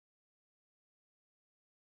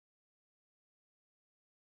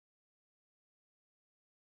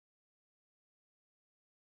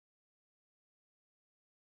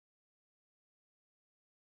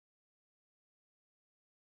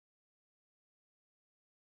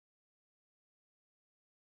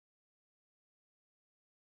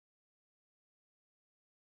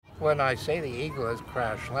when I say the eagle has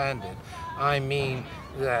crash landed, I mean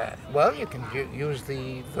that, well, you can use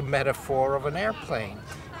the metaphor of an airplane.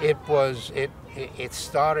 It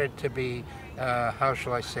started to be, how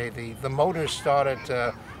shall I say, the motors started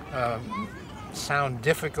to sound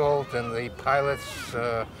difficult, and the pilots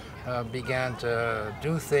began to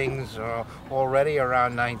do things already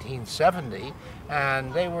around 1970,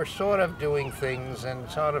 and they were sort of doing things and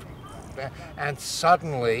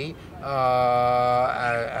suddenly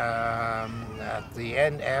at the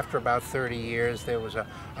end, after about 30 years, there was a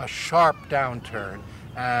sharp downturn,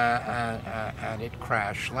 and it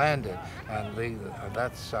crash landed, and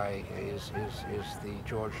that's the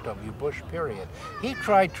George W. Bush period. He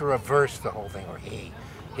tried to reverse the whole thing, or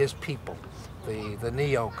his people, the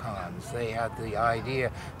neocons. They had the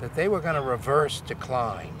idea that they were going to reverse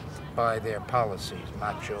decline by their policies: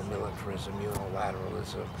 macho militarism,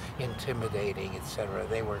 unilateralism, intimidating, etc.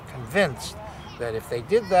 They were convinced that if they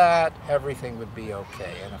did that, everything would be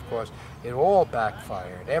okay. And of course, it all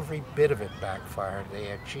backfired. Every bit of it backfired.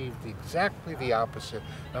 They achieved exactly the opposite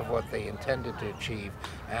of what they intended to achieve.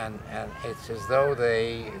 And it's as though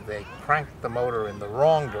they cranked the motor in the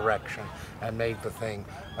wrong direction and made the thing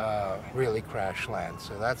really crash land.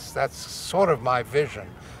 So that's sort of my vision,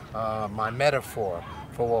 my metaphor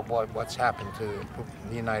for what's happened to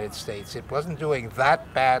the United States. It wasn't doing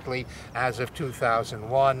that badly as of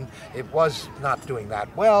 2001. It was not doing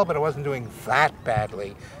that well, but it wasn't doing that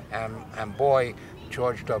badly. And boy,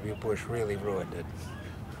 George W. Bush really ruined it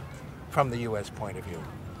from the U.S. point of view.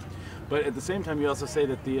 But at the same time, you also say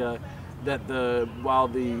that while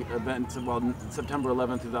the event, September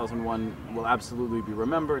 11, 2001 will absolutely be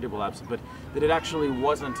remembered, but that it actually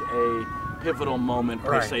wasn't a pivotal moment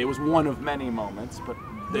per se. It was one of many moments, but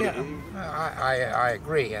I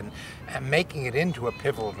agree, and making it into a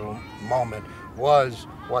pivotal moment was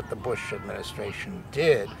what the Bush administration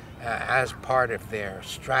did as part of their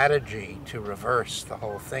strategy to reverse the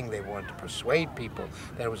whole thing. They wanted to persuade people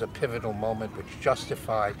that it was a pivotal moment which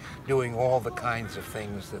justified doing all the kinds of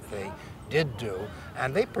things that they did do,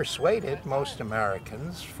 and they persuaded most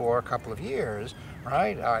Americans for a couple of years,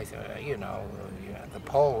 right? The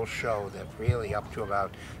polls show that really up to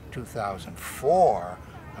about 2004,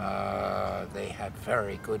 they had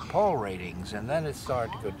very good poll ratings, and then it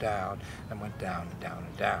started to go down and went down and down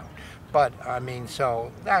and down. But I mean,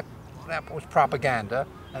 so that was propaganda,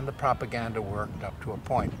 and the propaganda worked up to a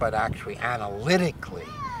point. But actually, analytically,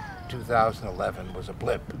 2011 was a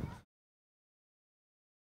blip.